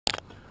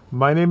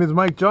My name is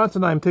Mike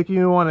Johnson. I'm taking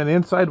you on an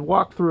inside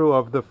walkthrough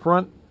of the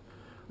front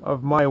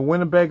of my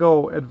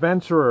Winnebago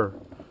Adventurer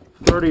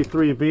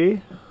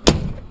 33B.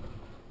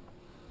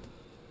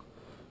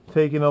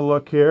 Taking a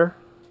look here,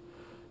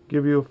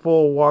 give you a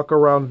full walk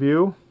around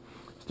view.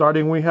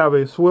 Starting, we have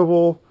a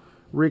swivel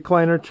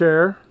recliner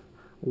chair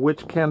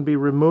which can be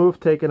removed,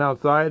 taken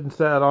outside and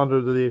set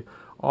onto the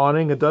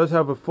awning. It does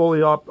have a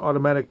fully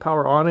automatic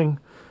power awning,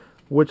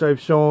 which I've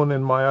shown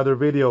in my other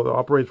video. It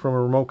operates from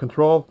a remote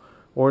control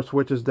or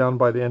switches down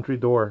by the entry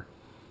door.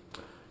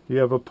 You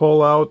have a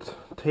pull-out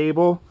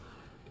table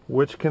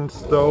which can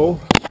stow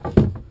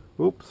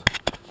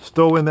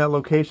in that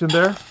location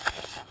there.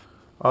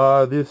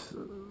 This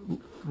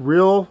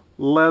real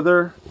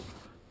leather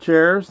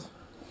chairs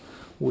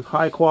with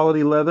high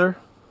quality leather.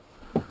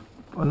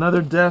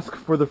 Another desk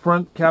for the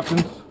front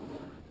captain's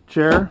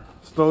chair,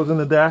 stows in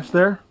the dash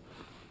there.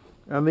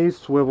 And these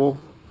swivel,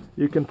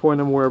 you can point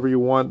them wherever you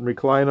want and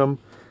recline them.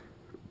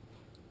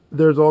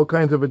 There's all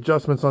kinds of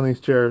adjustments on these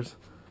chairs.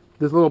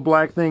 This little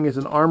black thing is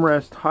an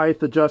armrest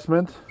height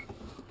adjustment.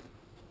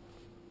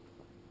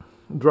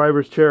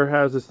 Driver's chair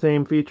has the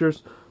same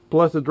features,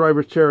 plus the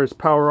driver's chair is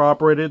power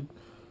operated,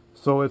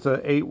 so it's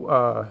a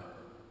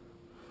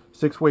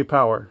 6-way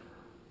power,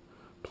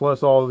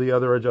 plus all the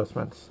other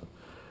adjustments.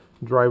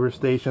 Driver's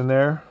station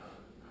there.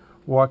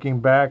 Walking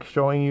back,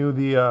 showing you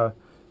the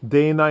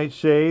day-night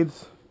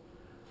shades.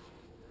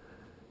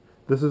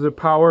 This is a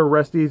power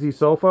rest easy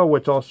sofa,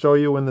 which I'll show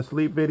you in the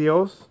sleep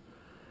videos.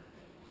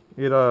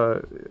 It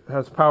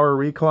has power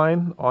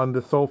recline on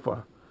the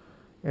sofa,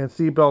 and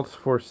seat belts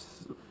for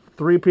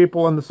 3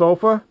 people on the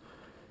sofa,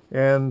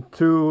 and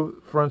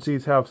 2 front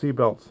seats have seat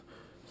belts.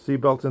 Seat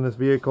belts in this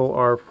vehicle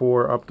are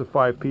for up to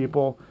 5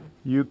 people.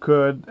 You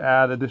could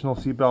add additional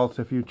seat belts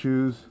if you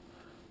choose.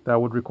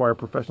 That would require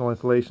professional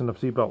installation of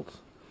seat belts.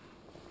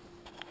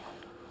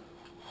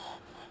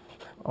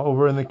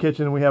 Over in the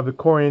kitchen, we have the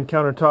Corian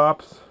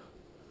countertops.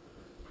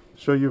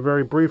 Show you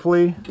very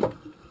briefly.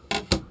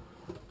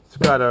 It's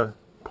got a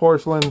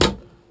porcelain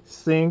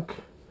sink,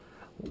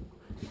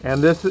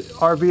 and this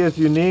RV is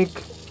unique.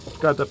 It's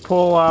got the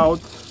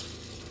pull-out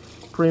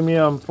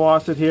premium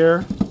faucet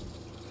here,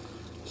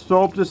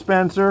 soap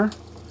dispenser,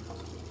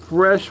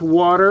 fresh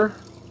water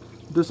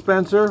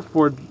dispenser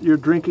for your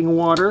drinking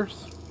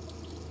waters,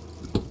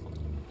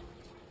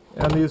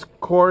 and these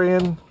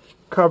Corian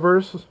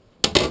covers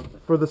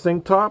for the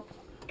sink top.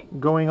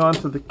 Going on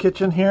to the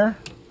kitchen here.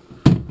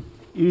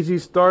 Easy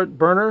start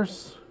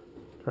burners.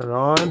 Turn it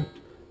on,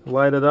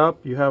 light it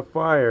up, you have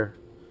fire.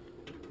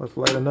 Let's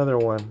light another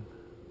one.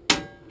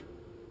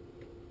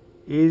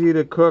 Easy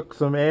to cook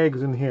some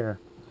eggs in here.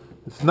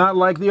 It's not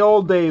like the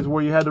old days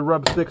where you had to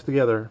rub sticks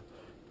together.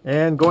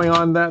 And going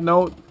on that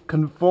note,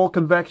 full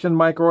convection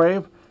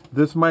microwave.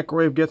 This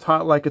microwave gets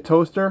hot like a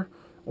toaster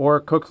or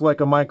cooks like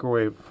a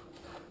microwave.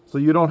 So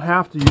you don't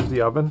have to use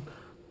the oven.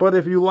 But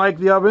if you like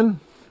the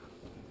oven,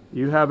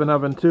 you have an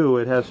oven too.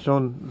 It has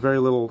shown very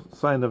little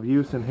sign of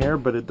use in here,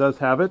 but it does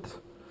have it.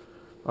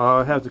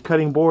 It has a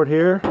cutting board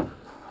here.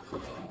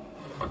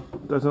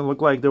 Doesn't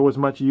look like there was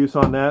much use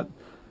on that.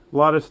 A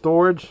lot of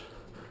storage.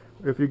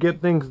 If you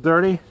get things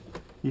dirty,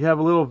 you have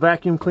a little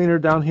vacuum cleaner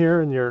down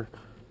here in your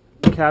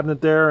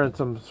cabinet there, and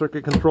some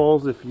circuit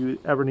controls if you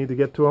ever need to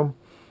get to them.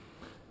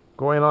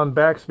 Going on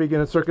back, speaking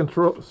of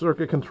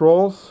circuit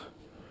controls,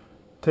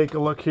 take a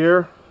look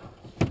here.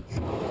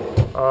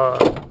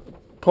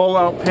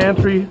 Pull-out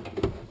pantry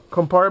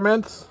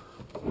compartments.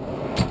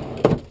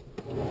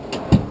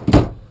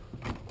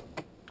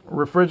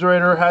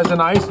 Refrigerator has an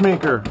ice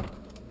maker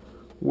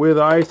with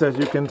ice. As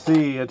you can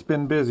see, it's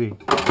been busy.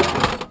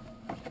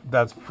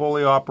 That's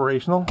fully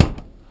operational.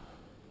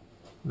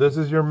 This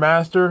is your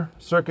master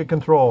circuit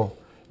control.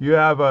 You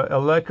have an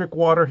electric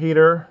water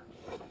heater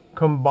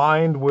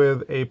combined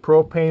with a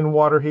propane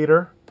water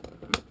heater.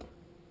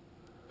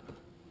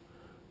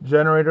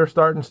 Generator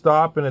start and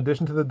stop in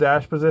addition to the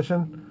dash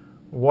position.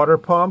 Water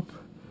pump.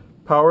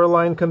 Power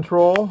line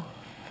control.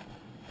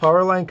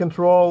 Power line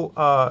control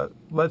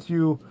lets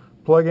you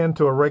plug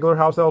into a regular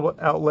house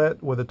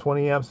outlet with a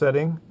 20 amp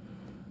setting,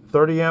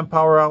 30 amp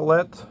power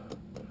outlet,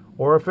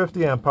 or a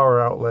 50 amp power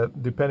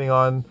outlet, depending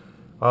on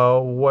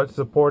what's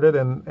supported,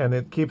 and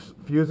it keeps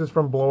fuses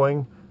from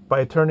blowing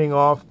by turning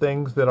off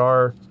things that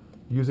are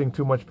using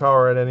too much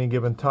power at any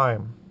given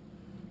time.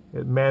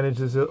 It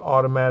manages it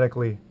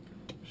automatically.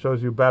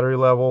 Shows you battery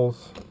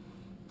levels,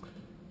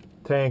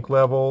 tank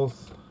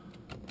levels.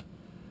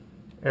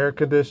 Air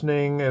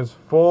conditioning is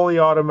fully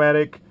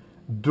automatic,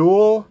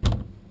 dual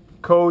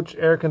coach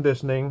air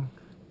conditioning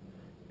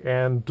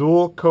and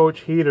dual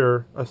coach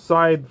heater,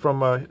 aside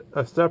from a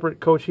separate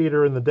coach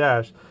heater in the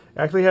dash.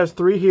 Actually has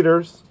 3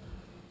 heaters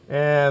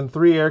and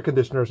 3 air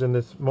conditioners in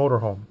this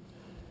motorhome.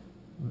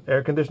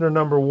 Air conditioner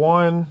number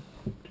 1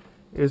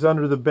 is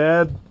under the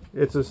bed.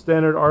 It's a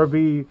standard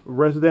RV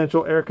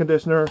residential air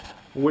conditioner,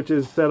 which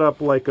is set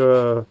up like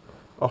a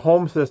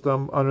home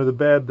system under the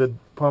bed that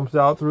pumps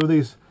out through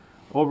these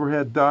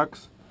overhead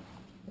ducts.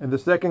 And the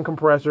second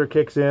compressor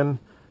kicks in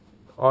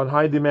on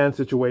high demand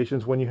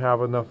situations when you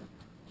have enough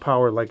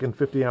power, like in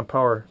 50 amp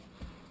power.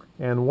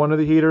 And one of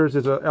the heaters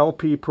is a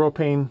LP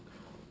propane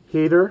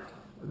heater.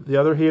 The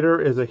other heater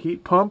is a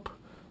heat pump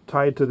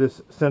tied to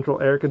this central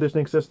air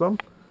conditioning system.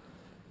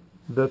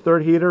 The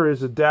third heater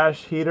is a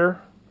dash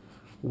heater,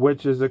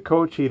 which is a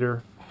coach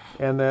heater,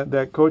 and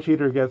that coach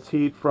heater gets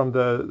heat from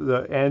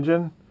the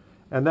engine,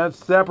 and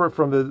that's separate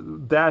from the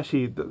dash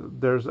heat.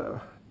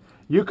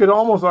 You could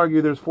almost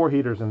argue there's 4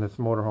 heaters in this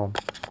motorhome.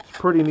 It's a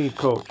pretty neat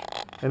coach.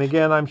 And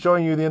again, I'm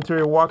showing you the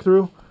interior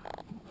walkthrough.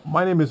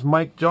 My name is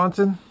Mike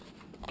Johnson.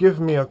 Give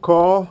me a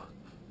call,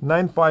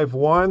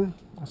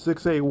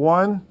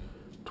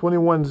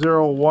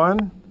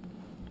 951-681-2101.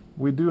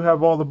 We do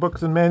have all the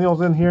books and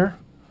manuals in here.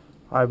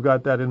 I've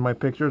got that in my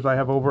pictures. I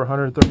have over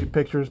 130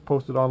 pictures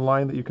posted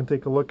online that you can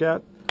take a look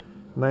at.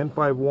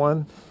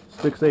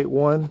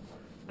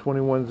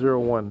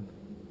 951-681-2101.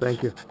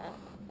 Thank you.